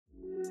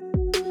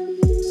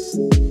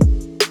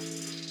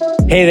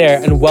Hey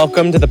there, and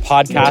welcome to the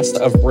podcast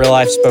of Real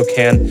Life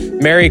Spokane.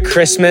 Merry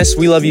Christmas.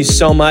 We love you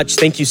so much.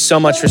 Thank you so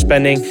much for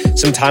spending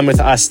some time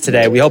with us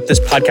today. We hope this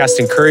podcast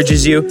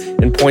encourages you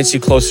and points you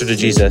closer to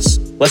Jesus.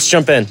 Let's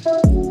jump in.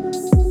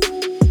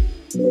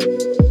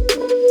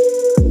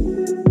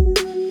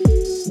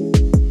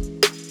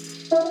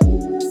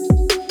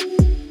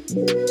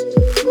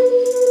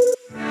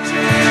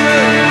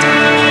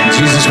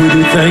 Jesus, we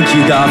do thank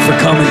you, God, for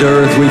coming to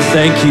earth. We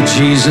thank you,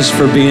 Jesus,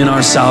 for being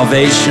our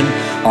salvation,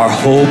 our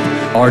hope,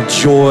 our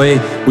joy.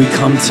 We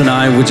come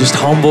tonight with just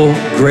humble,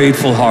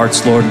 grateful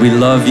hearts, Lord. We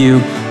love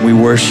you. We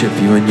worship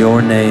you in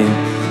your name.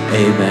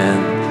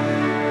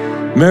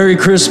 Amen. Merry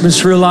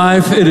Christmas, Real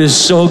Life. It is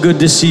so good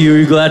to see you. Are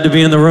you glad to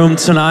be in the room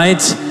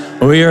tonight?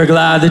 We are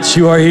glad that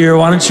you are here.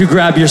 Why don't you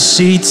grab your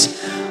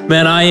seats?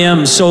 Man, I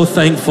am so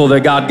thankful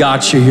that God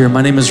got you here.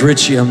 My name is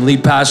Richie. I'm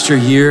lead pastor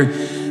here.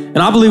 And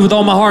I believe with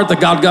all my heart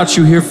that God got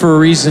you here for a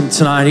reason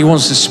tonight. He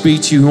wants to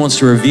speak to you. He wants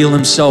to reveal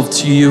himself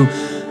to you.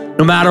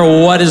 No matter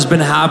what has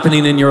been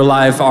happening in your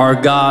life, our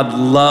God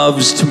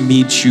loves to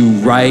meet you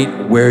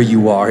right where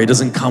you are. He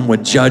doesn't come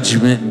with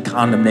judgment and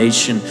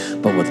condemnation,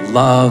 but with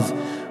love,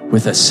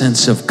 with a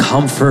sense of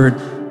comfort,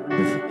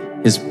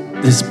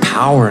 with his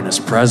power and his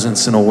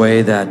presence in a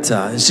way that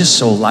is just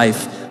so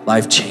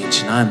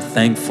life-changing. I'm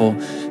thankful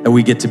that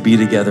we get to be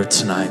together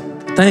tonight.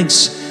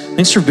 Thanks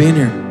for being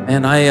here.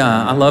 And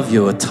I love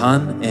you a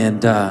ton,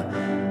 and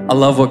I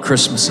love what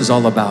Christmas is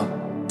all about.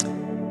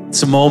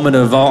 It's a moment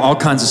of all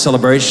kinds of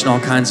celebration, all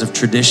kinds of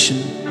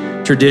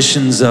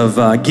traditions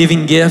of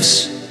giving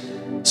gifts,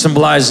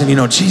 symbolizing,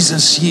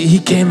 Jesus, he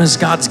came as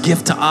God's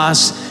gift to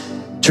us.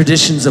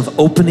 Traditions of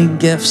opening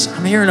gifts.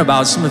 I'm hearing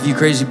about some of you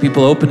crazy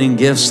people opening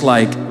gifts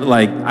like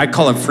I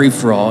call it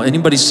free-for-all.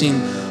 Anybody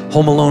seen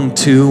Home Alone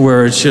 2,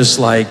 where it's just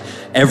like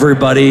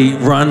everybody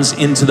runs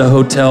into the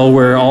hotel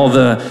where all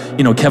the,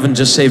 Kevin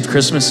Just Saved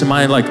Christmas. Am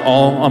I like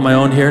all on my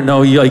own here?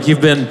 No,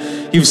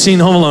 you've seen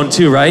Home Alone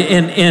 2, right?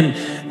 And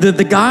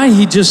the guy,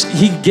 he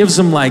gives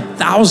them like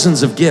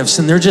thousands of gifts,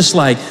 and they're just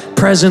like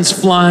presents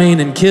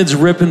flying and kids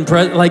ripping,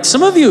 like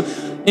some of you,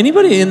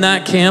 anybody in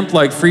that camp,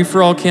 like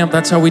free-for-all camp,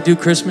 that's how we do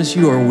Christmas?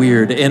 You are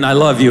weird, and I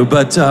love you,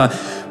 but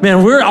man,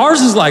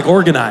 ours is like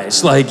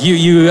organized. Like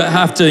you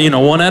have to,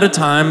 one at a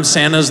time.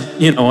 Santa's,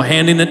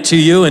 handing it to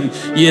you, and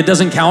it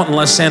doesn't count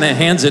unless Santa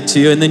hands it to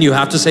you, and then you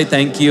have to say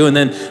thank you, and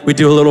then we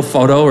do a little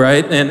photo,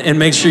 right? And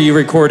make sure you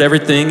record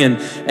everything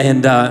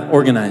and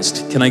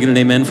organized. Can I get an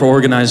amen for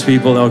organized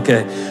people?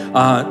 Okay.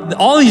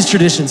 All these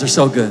traditions are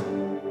so good.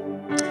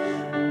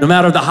 No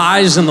matter the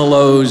highs and the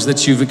lows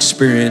that you've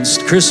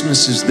experienced,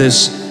 Christmas is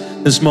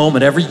this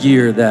moment every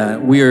year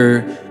that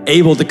we're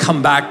able to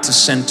come back to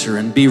center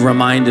and be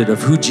reminded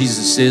of who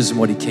Jesus is and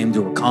what he came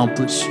to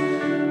accomplish,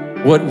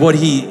 what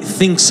he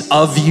thinks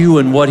of you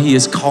and what he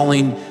is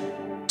calling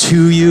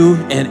to you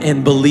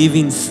and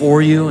believing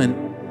for you.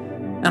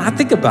 And I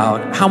think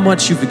about how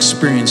much you've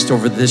experienced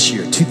over this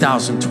year,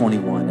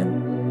 2021,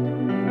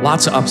 and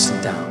lots of ups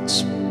and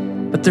downs.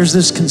 But there's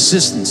this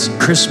consistency.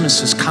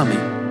 Christmas is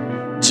coming.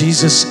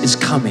 Jesus is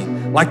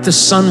coming. Like the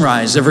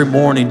sunrise every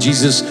morning,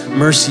 Jesus'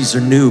 mercies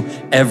are new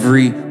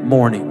every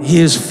morning. He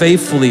is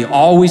faithfully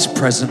always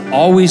present,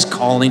 always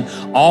calling,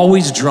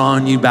 always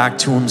drawing you back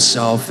to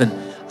himself. And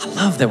I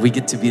love that we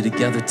get to be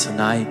together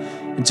tonight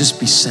and just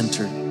be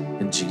centered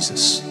in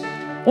Jesus.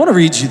 I want to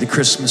read you the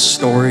Christmas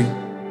story.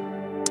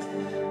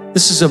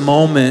 This is a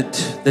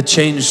moment that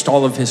changed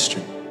all of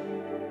history.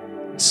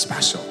 It's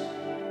special.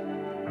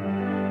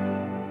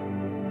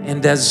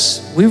 And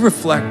as we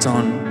reflect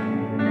on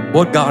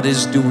what God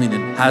is doing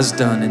and has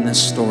done in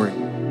this story,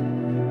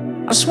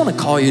 I just want to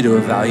call you to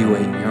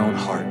evaluate your own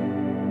heart.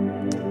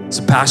 As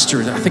a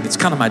pastor, I think it's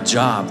kind of my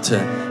job to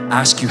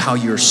ask you how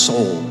your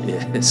soul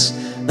is.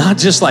 Not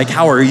just like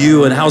how are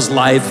you and how's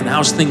life and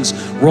how's things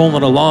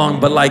rolling along,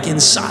 but like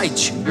inside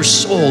you, your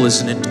soul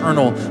is an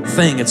eternal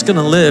thing. It's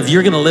gonna live.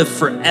 You're gonna live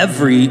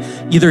forever,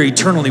 either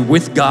eternally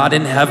with God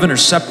in heaven or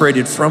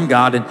separated from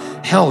God in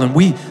hell. And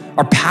we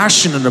are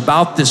passionate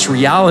about this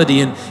reality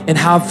and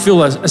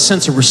feel a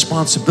sense of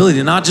responsibility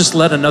to not just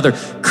let another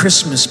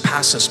Christmas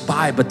pass us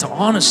by, but to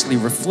honestly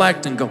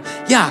reflect and go,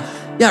 yeah,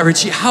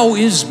 Richie, how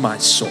is my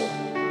soul?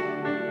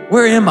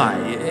 Where am I?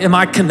 Am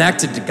I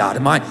connected to God?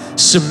 Am I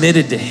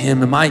submitted to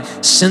him? Am I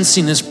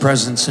sensing his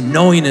presence and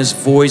knowing his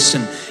voice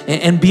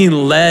and being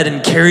led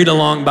and carried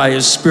along by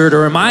his spirit?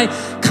 Or am I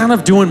kind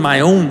of doing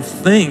my own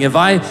thing? Have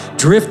I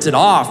drifted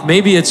off?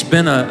 Maybe it's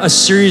been a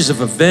series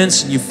of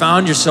events and you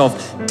found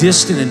yourself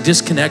distant and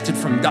disconnected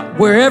from God.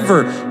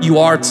 Wherever you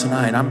are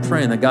tonight, I'm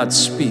praying that God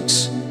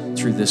speaks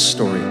through this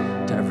story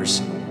to every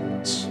single one of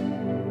us.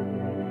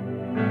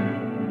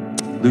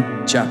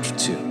 Luke chapter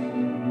 2.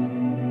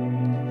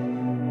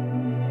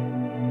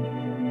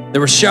 There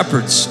were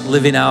shepherds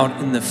living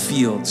out in the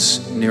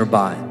fields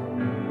nearby.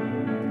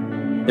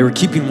 They were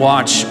keeping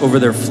watch over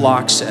their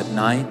flocks at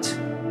night,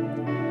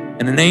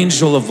 and an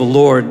angel of the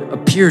Lord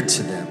appeared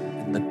to them,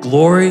 and the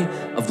glory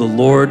of the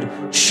Lord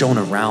shone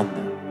around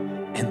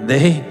them, and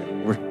they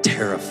were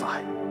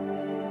terrified.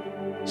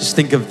 Just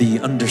think of the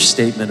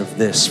understatement of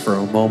this for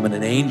a moment.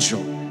 An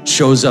angel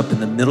shows up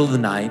in the middle of the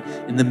night,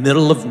 in the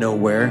middle of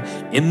nowhere,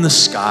 in the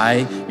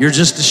sky. You're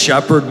just a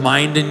shepherd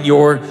minding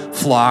your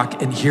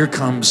flock, and here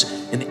comes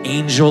an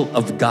angel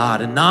of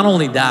God. And not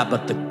only that,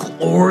 but the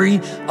glory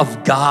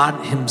of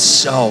God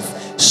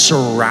himself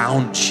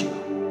surrounds you.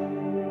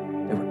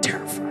 They were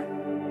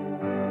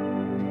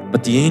terrified.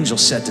 But the angel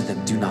said to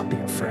them, do not be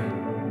afraid.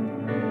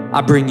 I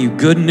bring you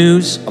good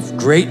news of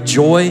great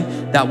joy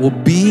that will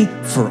be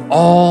for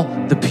all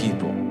the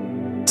people.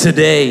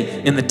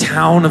 Today, in the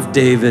town of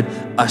David,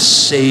 a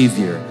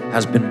Savior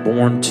has been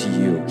born to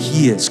you.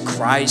 He is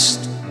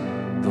Christ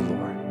the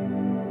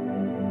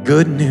Lord.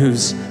 Good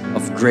news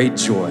of great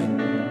joy,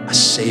 a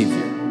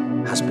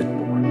Savior has been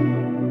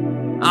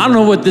born. I don't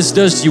know what this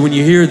does to you when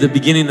you hear the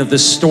beginning of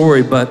this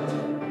story, but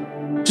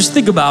just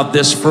think about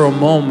this for a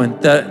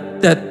moment, that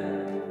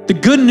the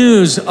good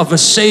news of a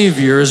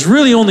Savior is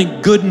really only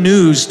good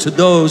news to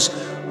those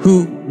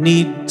who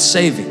need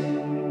saving.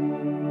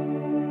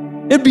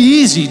 It'd be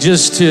easy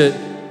just to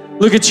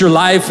look at your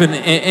life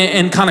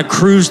and kind of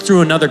cruise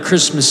through another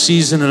Christmas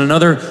season and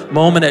another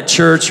moment at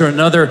church or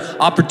another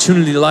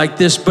opportunity like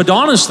this. But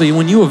honestly,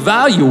 when you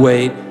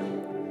evaluate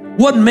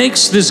what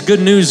makes this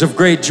good news of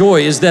great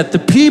joy is that the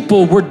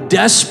people were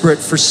desperate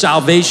for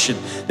salvation.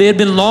 They had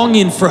been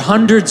longing for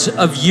hundreds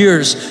of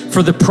years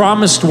for the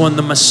promised one,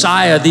 the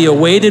Messiah, the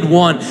awaited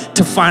one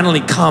to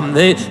finally come.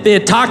 They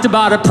had talked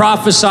about it,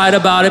 prophesied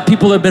about it.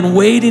 People have been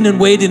waiting and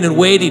waiting and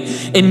waiting.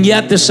 And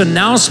yet this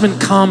announcement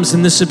comes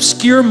in this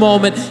obscure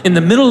moment in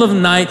the middle of the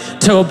night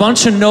to a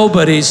bunch of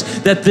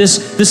nobodies that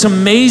this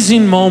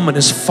amazing moment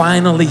is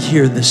finally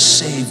here, the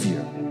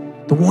Savior,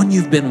 the one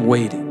you've been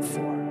waiting for.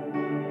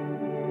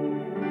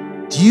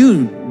 Do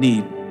you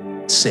need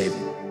saving?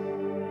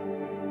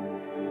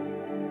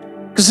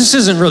 Because this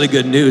isn't really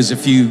good news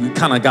if you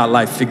kind of got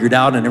life figured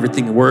out and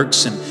everything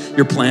works and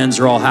your plans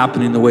are all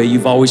happening the way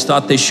you've always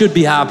thought they should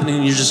be happening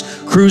and you're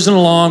just cruising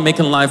along,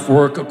 making life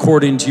work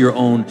according to your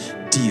own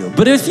deal.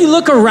 But if you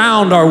look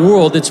around our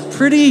world, it's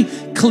pretty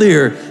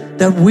clear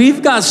that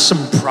we've got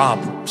some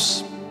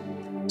problems.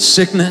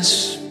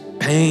 Sickness,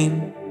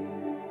 pain,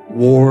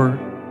 war,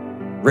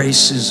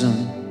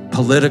 racism,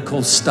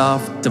 political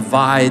stuff,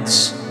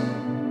 divides.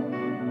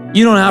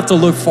 You don't have to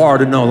look far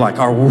to know like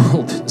our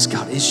world has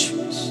got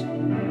issues.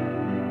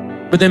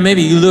 But then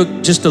maybe you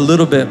look just a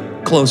little bit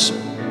closer.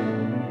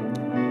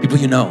 People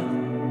you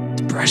know,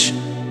 depression,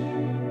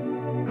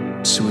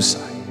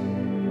 suicide,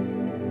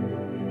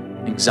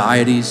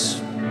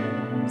 anxieties,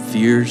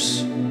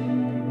 fears,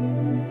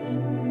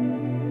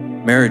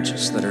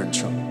 marriages that are in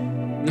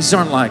trouble. These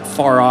aren't like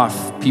far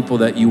off people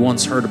that you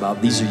once heard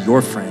about. These are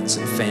your friends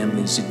and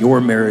families and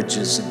your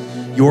marriages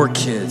and your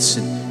kids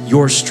and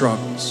your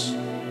struggles.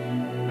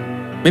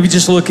 Maybe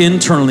just look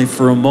internally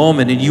for a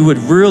moment and you would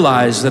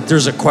realize that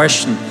there's a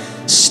question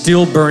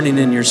still burning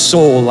in your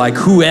soul, like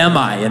who am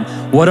I and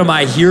what am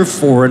I here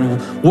for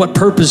and what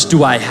purpose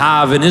do I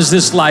have, and is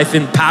this life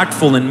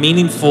impactful and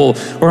meaningful,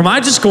 or am I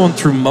just going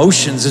through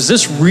motions? Is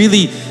this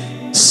really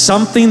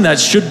something that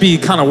should be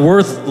kind of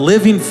worth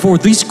living for?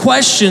 These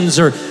questions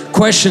are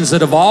questions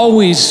that have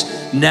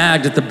always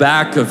nagged at the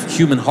back of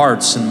human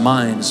hearts and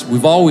minds.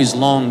 We've always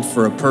longed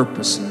for a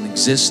purpose and an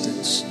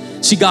existence.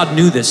 See, God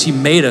knew this. He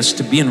made us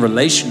to be in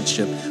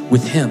relationship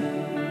with Him.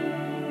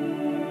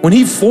 When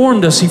He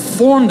formed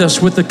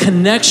us with a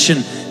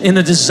connection and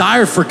a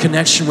desire for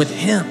connection with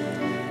Him.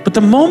 But the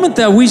moment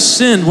that we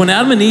sinned, when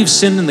Adam and Eve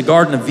sinned in the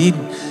Garden of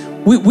Eden,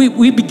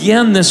 we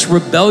began this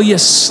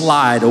rebellious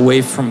slide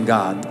away from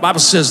God. The Bible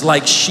says,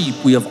 like sheep,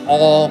 we have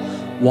all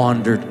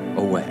wandered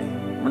away.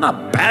 We're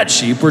not bad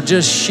sheep, we're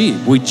just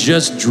sheep. We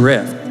just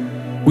drift.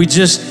 We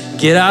just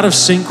get out of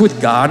sync with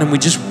God and we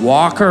just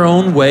walk our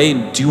own way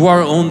and do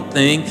our own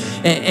thing.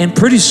 And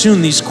pretty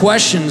soon these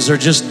questions are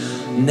just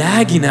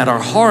nagging at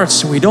our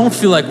hearts and we don't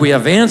feel like we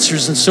have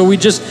answers. And so we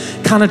just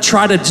kind of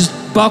try to just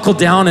buckle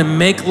down and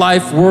make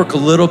life work a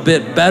little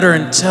bit better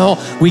until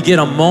we get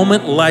a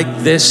moment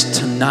like this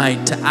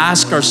tonight to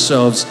ask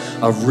ourselves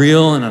a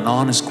real and an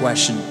honest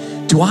question.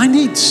 Do I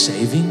need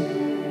saving?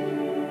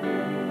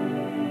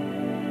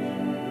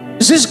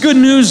 Is this good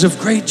news of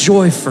great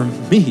joy for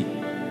me?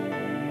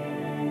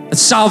 That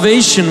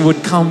salvation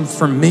would come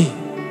from me.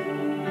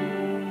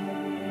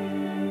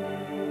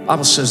 The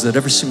Bible says that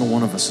every single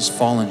one of us has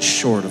fallen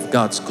short of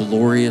God's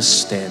glorious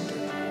standard.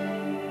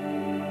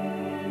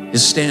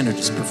 His standard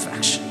is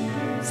perfection.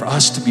 For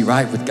us to be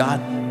right with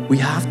God, we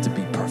have to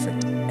be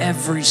perfect.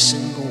 Every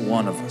single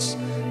one of us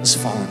has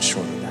fallen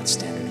short of that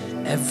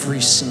standard. Every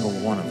single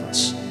one of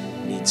us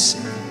needs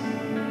saving.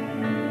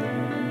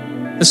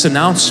 This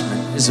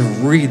announcement is a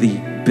really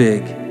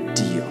big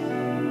deal.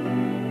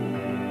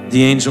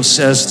 The angel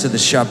says to the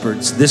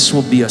shepherds, this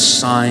will be a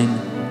sign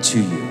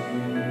to you.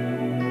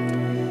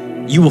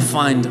 You will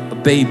find a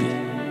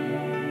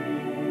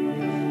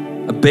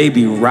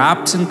baby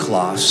wrapped in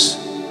cloths,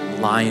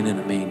 lying in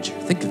a manger.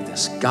 Think of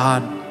this,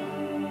 God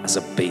as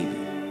a baby.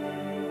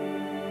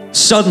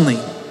 Suddenly,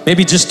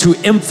 maybe just to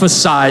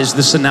emphasize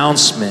this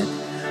announcement,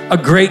 a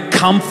great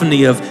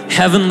company of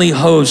heavenly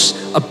hosts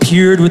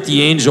appeared with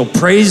the angel,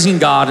 praising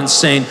God and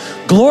saying,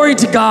 "Glory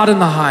to God in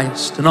the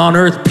highest, and on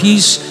earth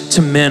peace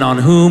to men on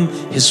whom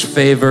his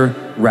favor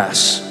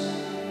rests."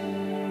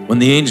 When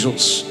the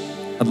angels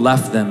had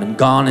left them and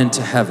gone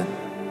into heaven,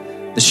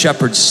 the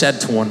shepherds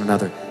said to one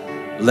another,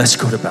 "Let's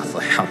go to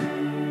Bethlehem.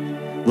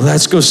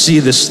 Let's go see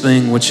this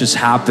thing which has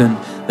happened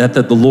that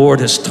the Lord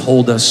has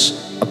told us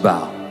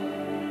about."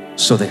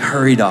 So they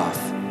hurried off.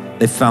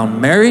 They found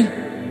Mary,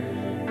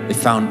 they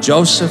found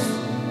Joseph,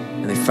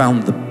 and they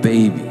found the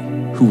baby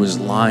who was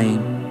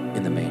lying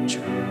in the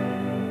manger.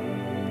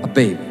 A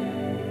baby.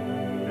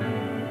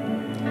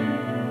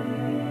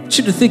 I want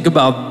you to think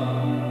about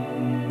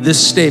this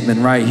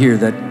statement right here,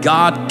 that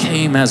God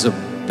came as a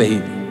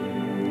baby.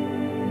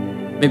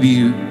 Maybe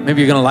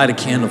you're gonna light a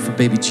candle for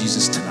baby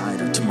Jesus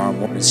tonight or tomorrow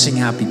morning, sing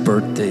happy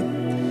birthday.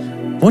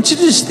 I want you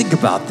to just think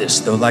about this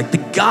though, like the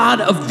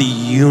God of the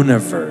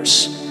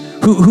universe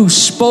who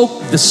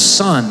spoke the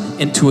sun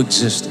into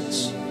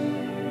existence,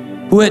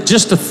 who had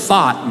just a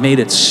thought made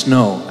it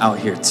snow out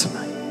here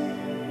tonight,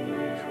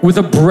 with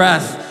a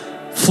breath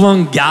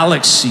flung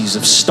galaxies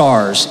of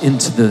stars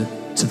into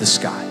the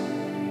sky.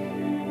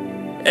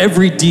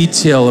 Every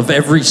detail of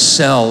every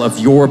cell of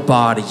your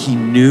body, he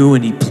knew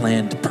and he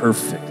planned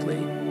perfectly.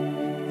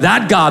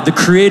 That God, the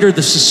creator,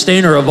 the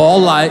sustainer of all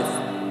life,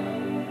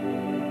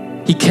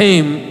 he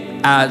came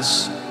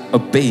as a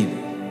baby.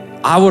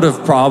 I would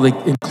have probably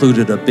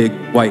included a big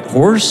white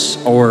horse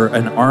or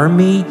an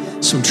army,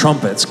 some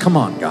trumpets. Come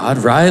on, God,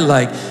 right?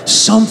 Like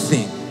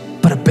something,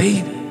 but a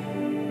baby.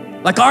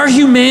 Like our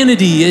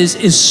humanity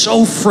is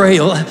so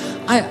frail.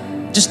 I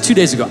just 2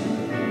 days ago,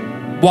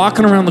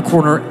 walking around the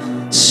corner,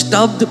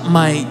 stubbed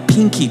my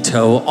pinky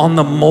toe on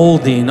the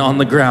molding on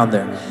the ground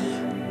there.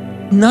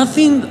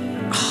 Nothing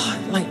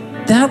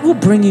like that will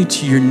bring you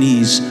to your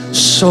knees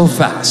so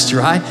fast,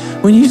 right?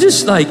 When you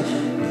just like,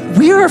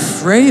 we are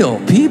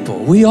frail people.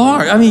 We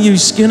are. I mean, you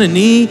skin a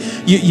knee,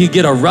 you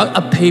get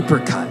a paper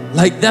cut.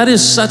 Like that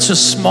is such a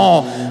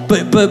small,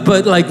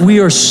 but like we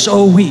are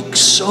so weak,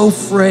 so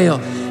frail.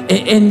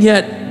 And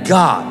yet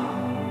God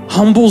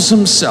humbles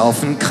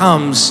himself and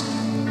comes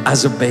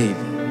as a baby.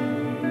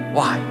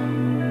 Why?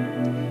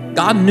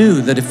 God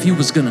knew that if he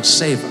was gonna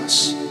save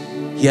us,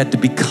 he had to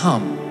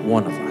become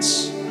one of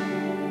us.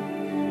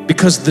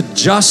 Because the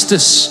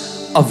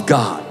justice of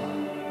God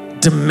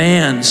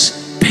demands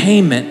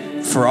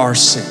payment for our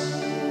sin.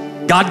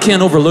 God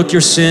can't overlook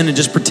your sin and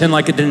just pretend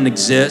like it didn't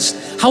exist.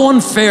 How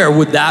unfair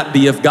would that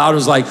be if God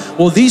was like,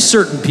 well, these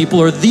certain people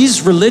or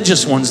these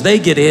religious ones, they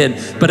get in,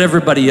 but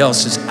everybody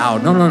else is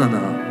out. No.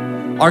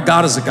 Our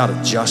God is a God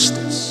of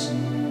justice.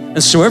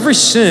 And so every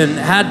sin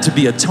had to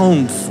be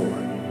atoned for.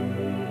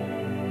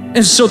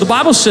 And so the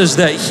Bible says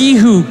that he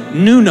who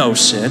knew no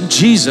sin,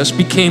 Jesus,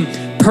 became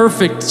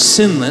perfect,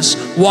 sinless,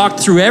 walked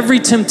through every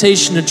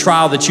temptation and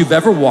trial that you've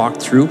ever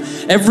walked through,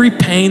 every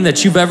pain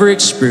that you've ever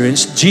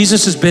experienced.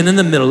 Jesus has been in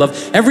the middle of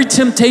every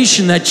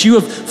temptation that you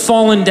have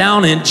fallen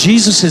down in.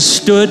 Jesus has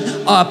stood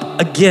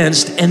up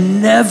against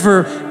and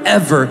never,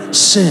 ever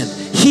sinned.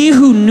 He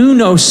who knew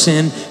no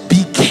sin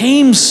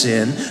became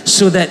sin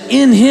so that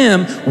in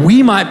him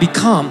we might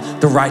become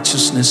the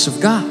righteousness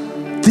of God.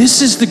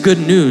 This is the good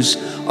news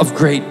of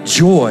great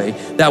joy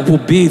that will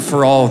be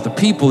for all of the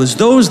people, is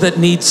those that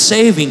need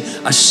saving.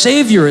 A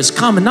Savior is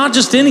coming, not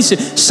just any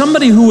Savior,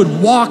 somebody who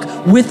would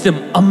walk with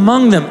them,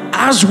 among them,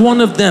 as one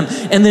of them,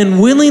 and then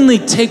willingly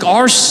take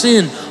our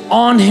sin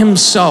on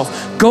himself,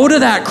 go to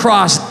that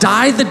cross,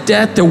 die the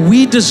death that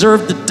we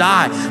deserve to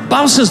die. The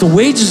Bible says the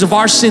wages of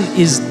our sin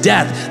is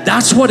death.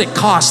 That's what it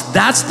costs.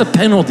 That's the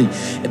penalty.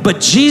 But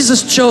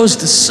Jesus chose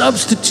to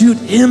substitute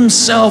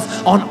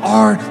himself on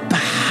our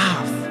behalf.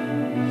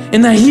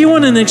 And that he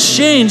went in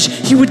exchange,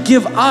 he would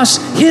give us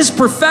his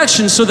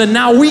perfection so that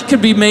now we could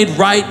be made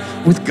right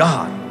with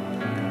God.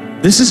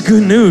 This is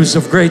good news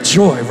of great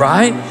joy,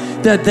 right?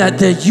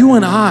 That you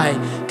and I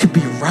could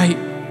be right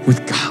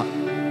with God.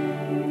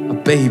 A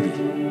baby,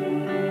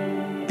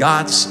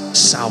 God's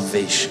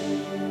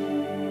salvation.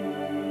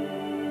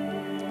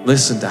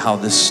 Listen to how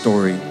this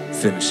story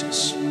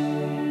finishes.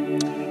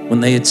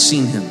 When they had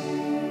seen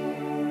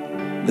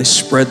him, they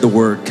spread the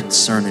word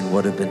concerning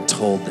what had been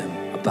told them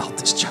about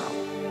this child.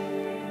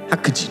 How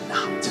could you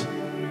not?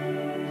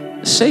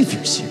 The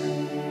Savior's here.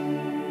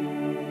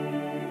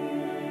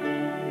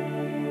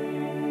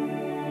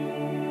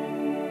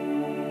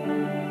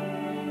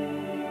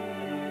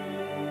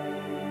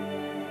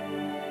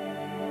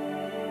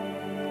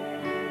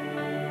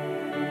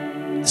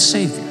 The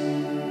Savior.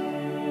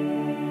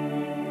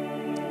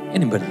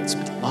 Anybody that's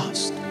been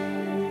lost,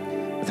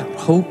 without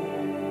hope,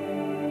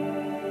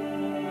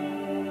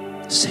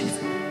 the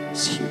Savior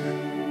is here.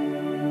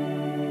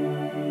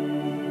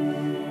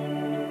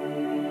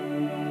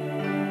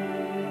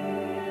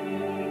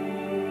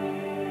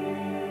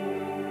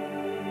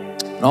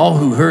 And all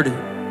who heard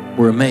it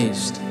were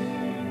amazed.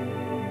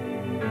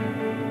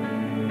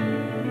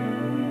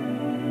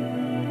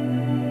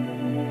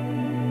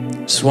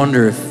 Just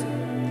wonder if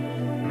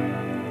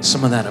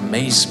some of that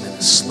amazement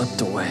has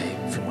slipped away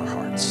from our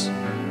hearts.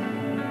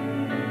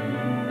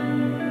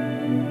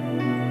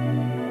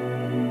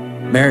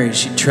 Mary,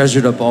 she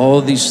treasured up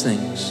all these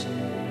things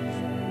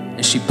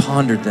and she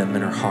pondered them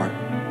in her heart.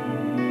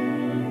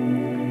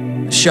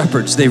 The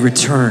shepherds, they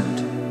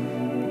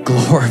returned,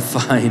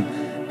 glorifying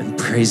and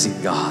praising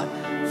God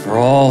for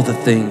all the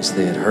things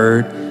they had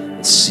heard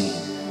and seen,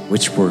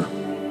 which were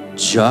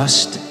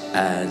just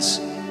as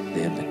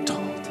they had been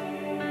told.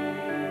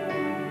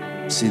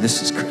 See,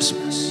 this is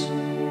Christmas.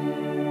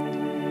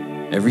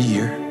 Every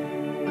year,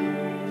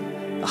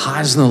 the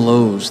highs and the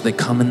lows, they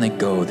come and they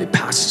go. They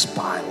pass us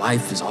by.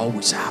 Life is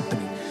always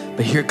happening.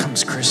 But here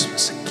comes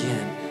Christmas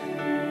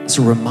again. It's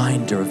a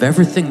reminder of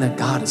everything that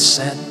God has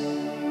said.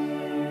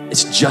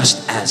 It's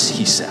just as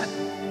he said.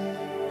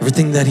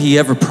 Everything that he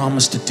ever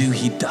promised to do,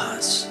 he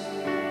does.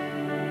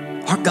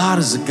 Our God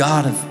is a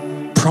God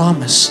of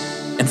promise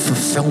and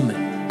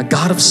fulfillment, a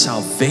God of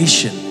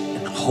salvation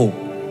and hope,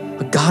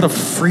 a God of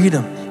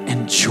freedom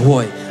and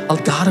joy, a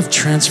God of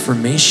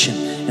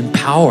transformation and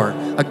power,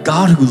 a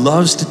God who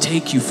loves to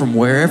take you from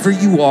wherever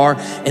you are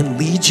and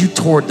lead you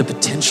toward the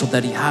potential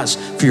that he has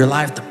for your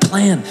life, the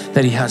plan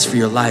that he has for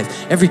your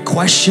life. Every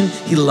question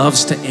he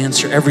loves to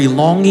answer, every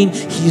longing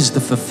he is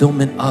the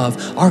fulfillment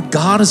of. Our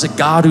God is a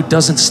God who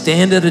doesn't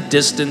stand at a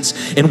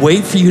distance and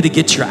wait for you to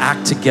get your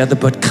act together,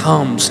 but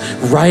comes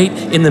right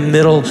in the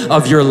middle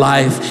of your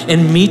life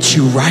and meets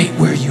you right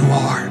where you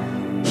are.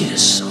 He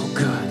is so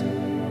good.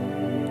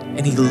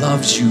 And he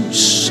loves you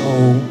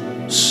so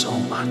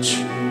much.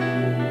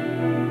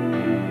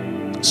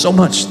 So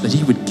much that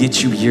he would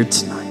get you here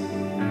tonight.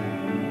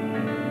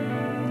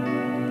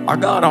 Our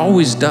God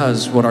always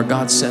does what our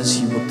God says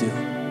he will do.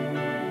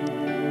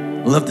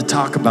 We love to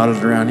talk about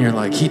it around here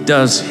like he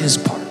does his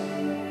part.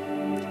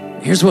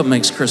 Here's what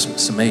makes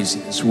Christmas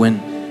amazing is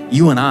when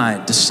you and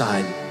I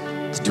decide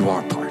to do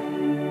our part.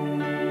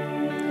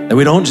 That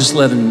we don't just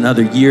let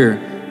another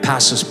year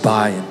pass us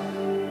by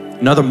and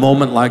another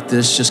moment like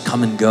this just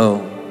come and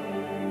go.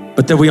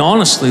 But that we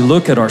honestly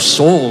look at our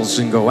souls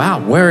and go, wow,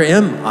 where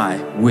am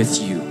I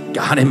with you,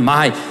 God? Am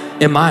I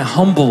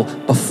humble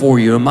before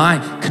you? Am I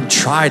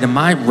contrite? Am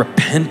I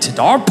repentant?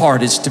 Our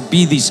part is to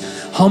be these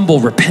humble,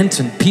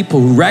 repentant people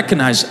who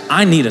recognize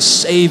I need a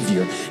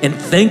Savior. And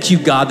thank you,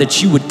 God,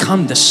 that you would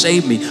come to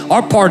save me.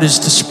 Our part is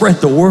to spread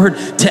the word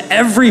to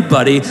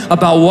everybody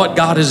about what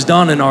God has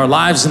done in our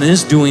lives and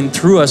is doing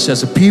through us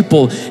as a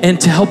people, and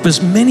to help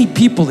as many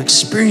people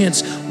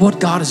experience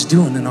what God is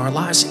doing in our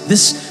lives.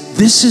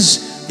 This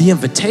is the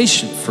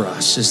invitation for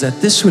us, is that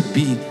this would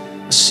be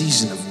a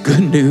season of good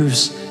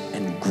news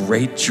and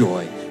great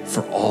joy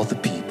for all the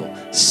people.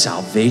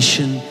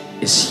 Salvation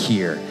is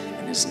here,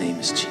 and his name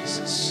is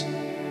Jesus.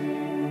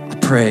 I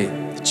pray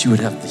that you would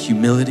have the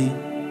humility,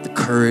 the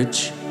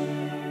courage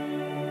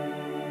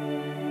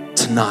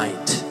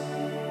tonight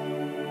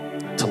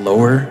to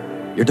lower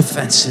your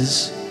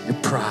defenses, your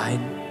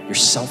pride, your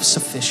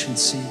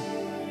self-sufficiency,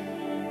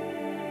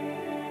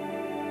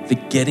 the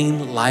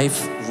getting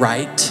life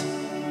right.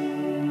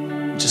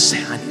 Just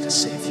say, I need a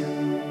Savior.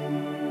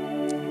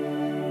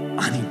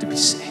 I need to be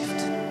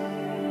saved.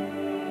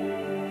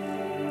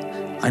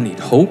 I need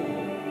hope.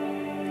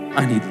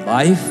 I need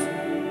life.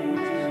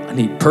 I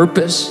need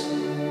purpose.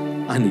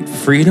 I need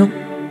freedom.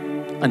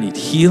 I need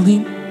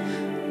healing.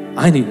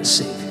 I need a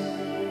Savior.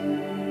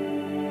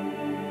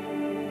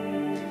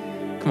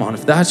 Come on,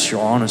 if that's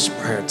your honest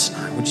prayer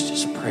tonight, would you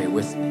just pray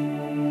with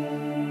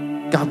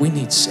me? God, we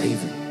need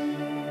saving.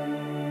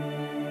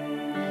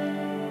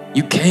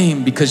 You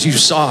came because you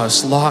saw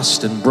us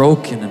lost and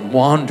broken and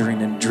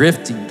wandering and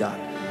drifting, God.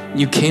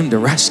 You came to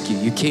rescue.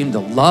 You came to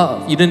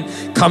love. You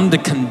didn't come to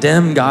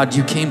condemn, God.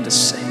 You came to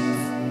save.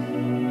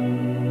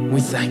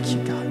 We thank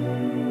you,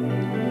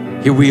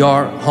 God. Here we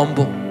are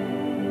humble.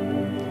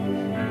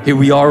 Here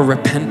we are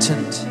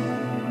repentant.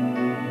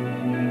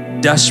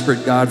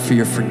 Desperate, God, for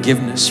your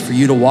forgiveness, for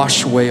you to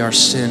wash away our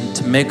sin,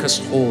 to make us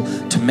whole,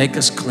 to make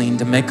us clean,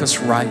 to make us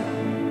right.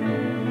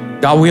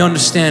 God, we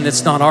understand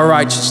it's not our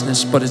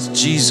righteousness, but it's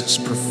Jesus'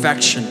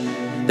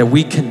 perfection that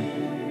we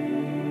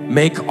can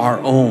make our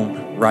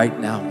own right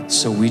now.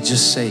 So we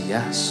just say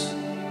yes.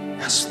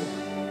 Yes, Lord.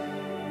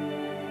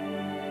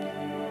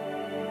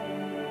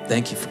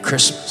 Thank you for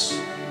Christmas.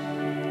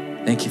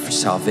 Thank you for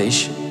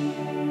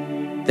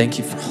salvation. Thank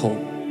you for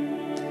hope.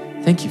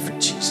 Thank you for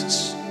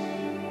Jesus.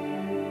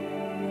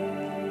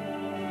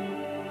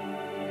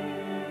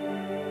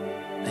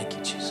 Thank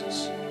you,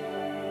 Jesus.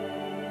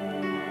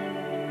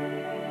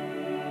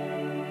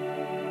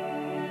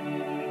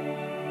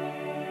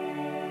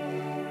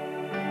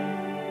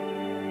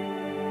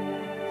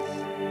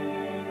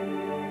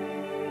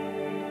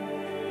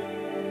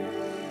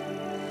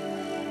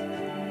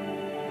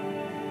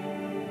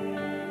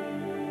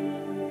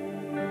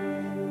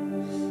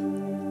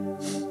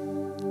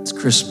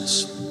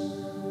 Christmas.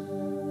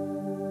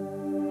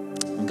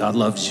 And God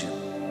loves you.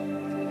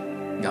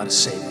 God is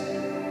saving.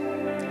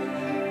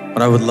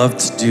 What I would love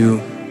to do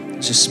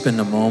is just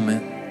spend a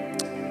moment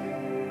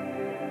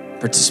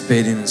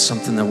participating in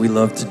something that we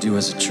love to do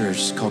as a church.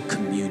 It's called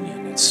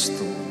communion. It's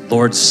the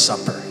Lord's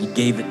Supper. He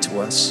gave it to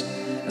us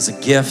as a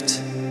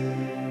gift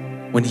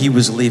when he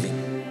was leaving.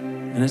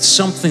 And it's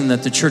something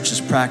that the church has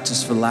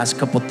practiced for the last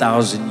couple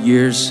thousand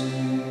years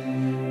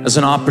as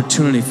an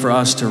opportunity for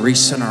us to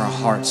recenter our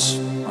hearts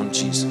on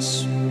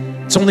Jesus.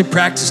 It's only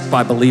practiced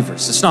by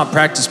believers. It's not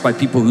practiced by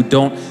people who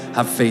don't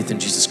have faith in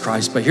Jesus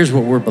Christ. But here's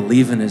what we're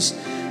believing is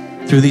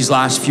through these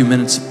last few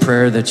minutes of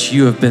prayer that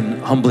you have been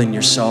humbling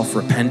yourself,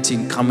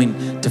 repenting,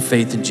 coming to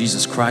faith in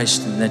Jesus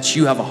Christ, and that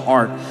you have a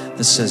heart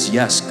that says,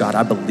 yes, God,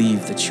 I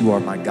believe that you are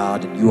my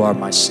God and you are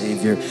my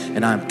Savior,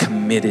 and I'm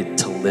committed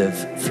to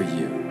live for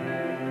you.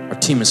 Our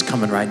team is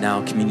coming right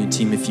now, communion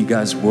team, if you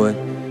guys would.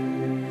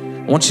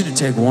 I want you to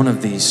take one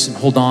of these and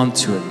hold on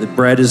to it. The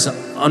bread is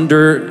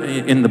under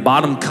in the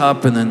bottom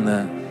cup, and then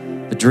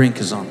the drink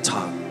is on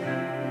top.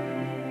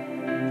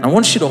 I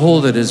want you to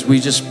hold it as we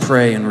just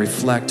pray and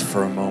reflect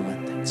for a moment.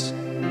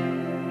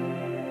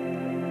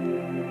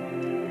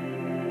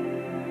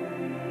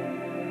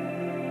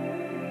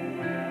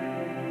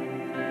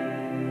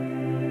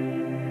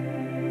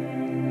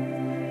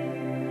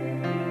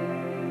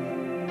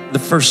 The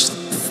first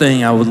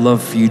thing I would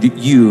love for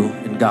you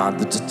and God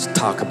to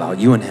talk about,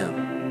 you and Him.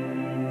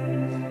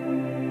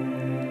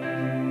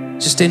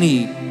 Just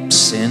any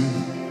sin,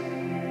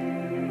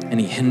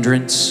 any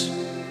hindrance,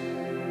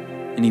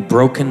 any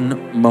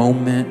broken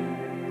moment,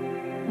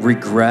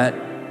 regret,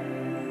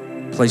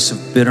 place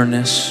of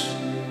bitterness,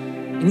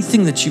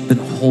 anything that you've been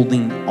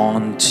holding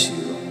on to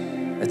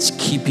that's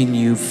keeping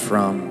you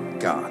from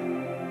God.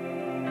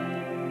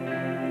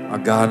 Our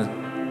God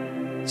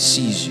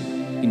sees you.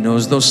 He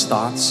knows those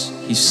thoughts.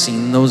 He's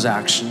seen those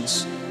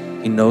actions.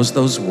 He knows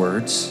those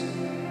words,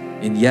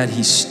 and yet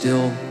He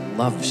still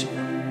loves you.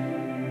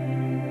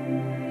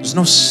 There's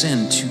no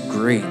sin too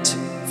great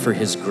for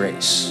His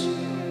grace.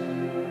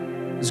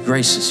 His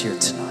grace is here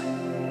tonight.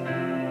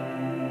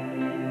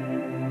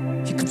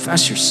 If you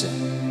confess your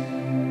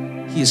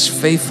sin, He is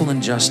faithful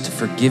and just to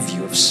forgive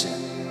you of sin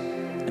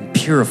and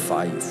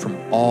purify you from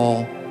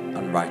all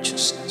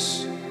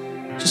unrighteousness.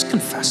 Just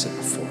confess it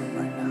before Him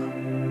right now.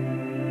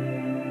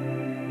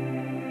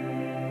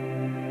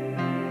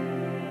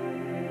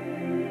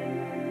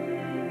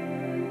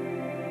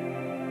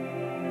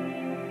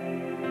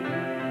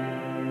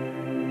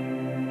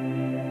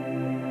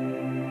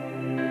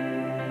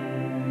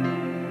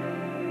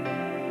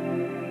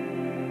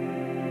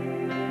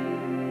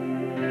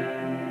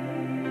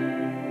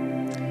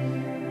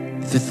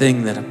 The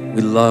thing that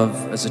we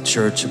love as a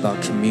church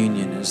about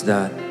communion is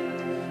that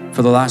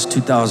for the last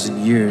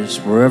 2,000 years,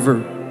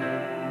 wherever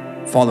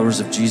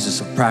followers of Jesus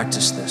have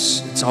practiced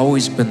this, it's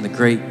always been the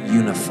great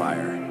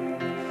unifier.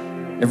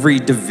 Every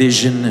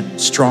division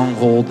and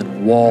stronghold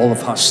and wall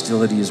of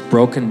hostility is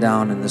broken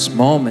down in this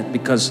moment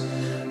because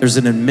there's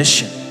an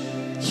admission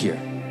here.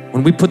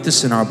 When we put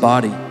this in our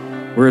body,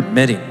 we're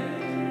admitting,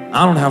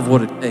 I don't have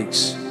what it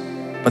takes,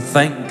 but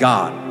thank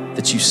God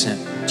that you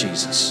sent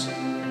Jesus.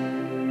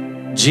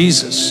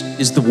 Jesus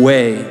is the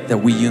way that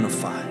we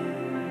unify.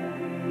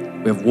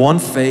 We have one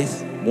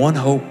faith, one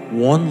hope,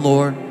 one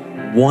Lord,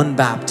 one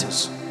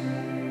baptism.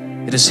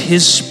 It is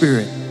His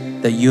Spirit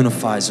that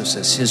unifies us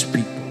as His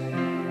people.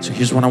 So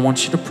here's what I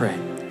want you to pray.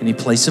 Any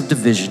place of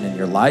division in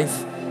your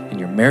life, in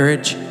your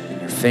marriage, in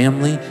your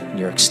family, in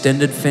your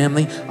extended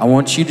family, I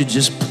want you to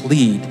just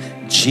plead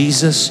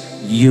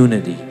Jesus'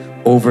 unity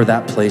over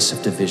that place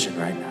of division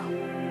right now.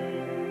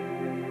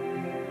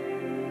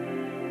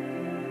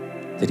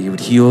 That He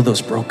would heal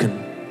those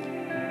broken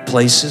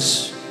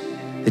places,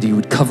 that He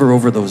would cover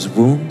over those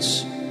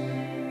wounds,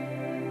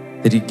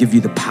 that He'd give you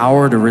the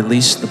power to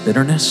release the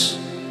bitterness.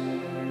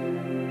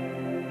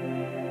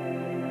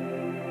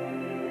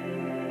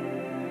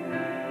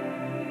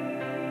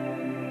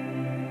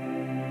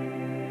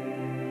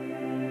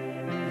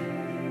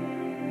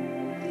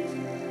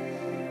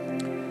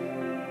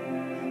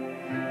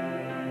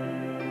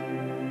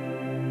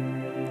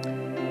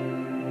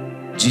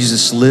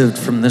 Jesus lived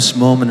from this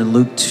moment in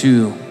Luke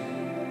 2,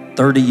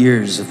 30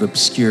 years of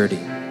obscurity.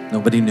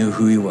 Nobody knew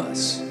who He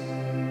was.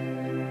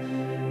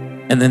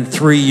 And then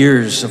 3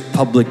 years of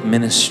public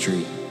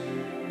ministry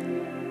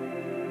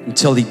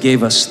until He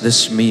gave us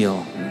this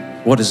meal,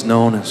 what is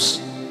known as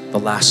the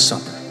Last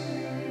Supper,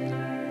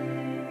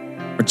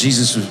 where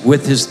Jesus was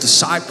with His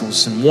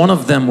disciples and one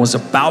of them was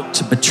about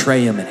to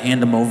betray Him and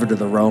hand Him over to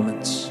the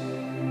Romans.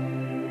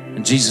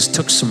 And Jesus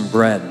took some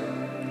bread.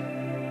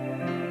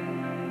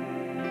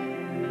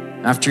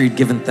 After He'd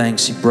given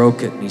thanks, He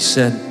broke it and He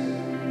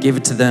said, gave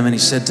it to them and He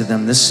said to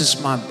them, this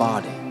is my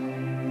body,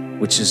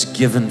 which is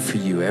given for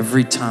you.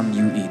 Every time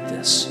you eat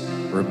this,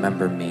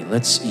 remember me.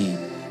 Let's eat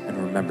and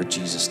remember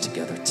Jesus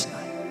together tonight.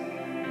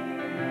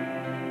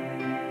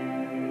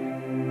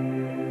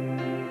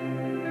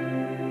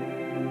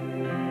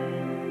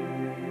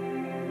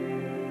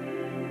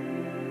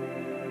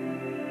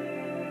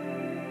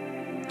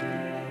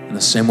 In the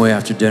same way,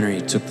 after dinner,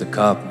 He took the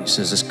cup and He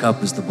says, this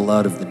cup is the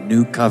blood of the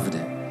new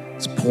covenant.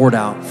 It's poured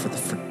out for the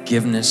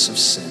forgiveness of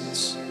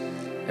sins.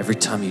 Every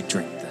time you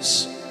drink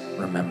this,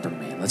 remember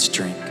me. Let's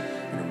drink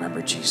and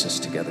remember Jesus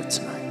together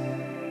tonight.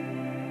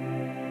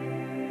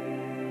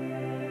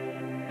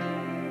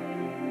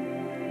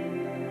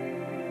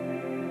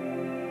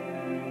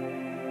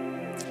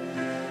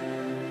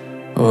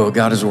 Oh,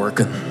 God is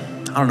working.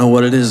 I don't know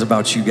what it is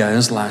about you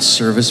guys. Last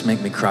service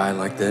make me cry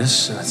like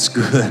this. That's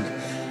good.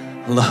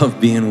 I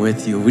love being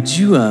with you. Would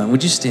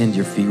you stand to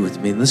your feet with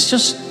me? Let's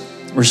just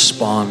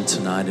respond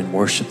tonight in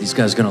worship. These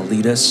guys are going to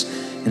lead us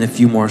in a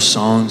few more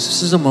songs.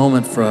 This is a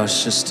moment for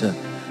us just to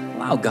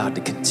allow God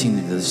to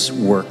continue this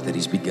work that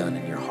he's begun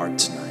in your heart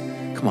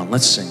tonight. Come on,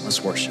 let's sing.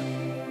 Let's worship.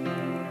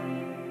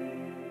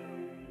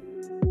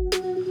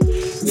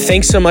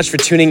 Thanks so much for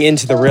tuning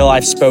into the Real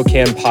Life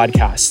Spokane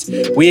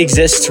podcast. We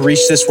exist to reach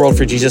this world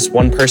for Jesus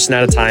one person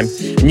at a time,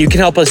 and you can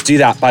help us do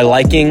that by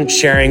liking,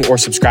 sharing, or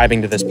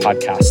subscribing to this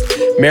podcast.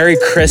 Merry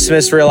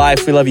Christmas, Real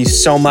Life. We love you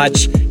so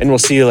much, and we'll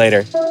see you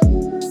later.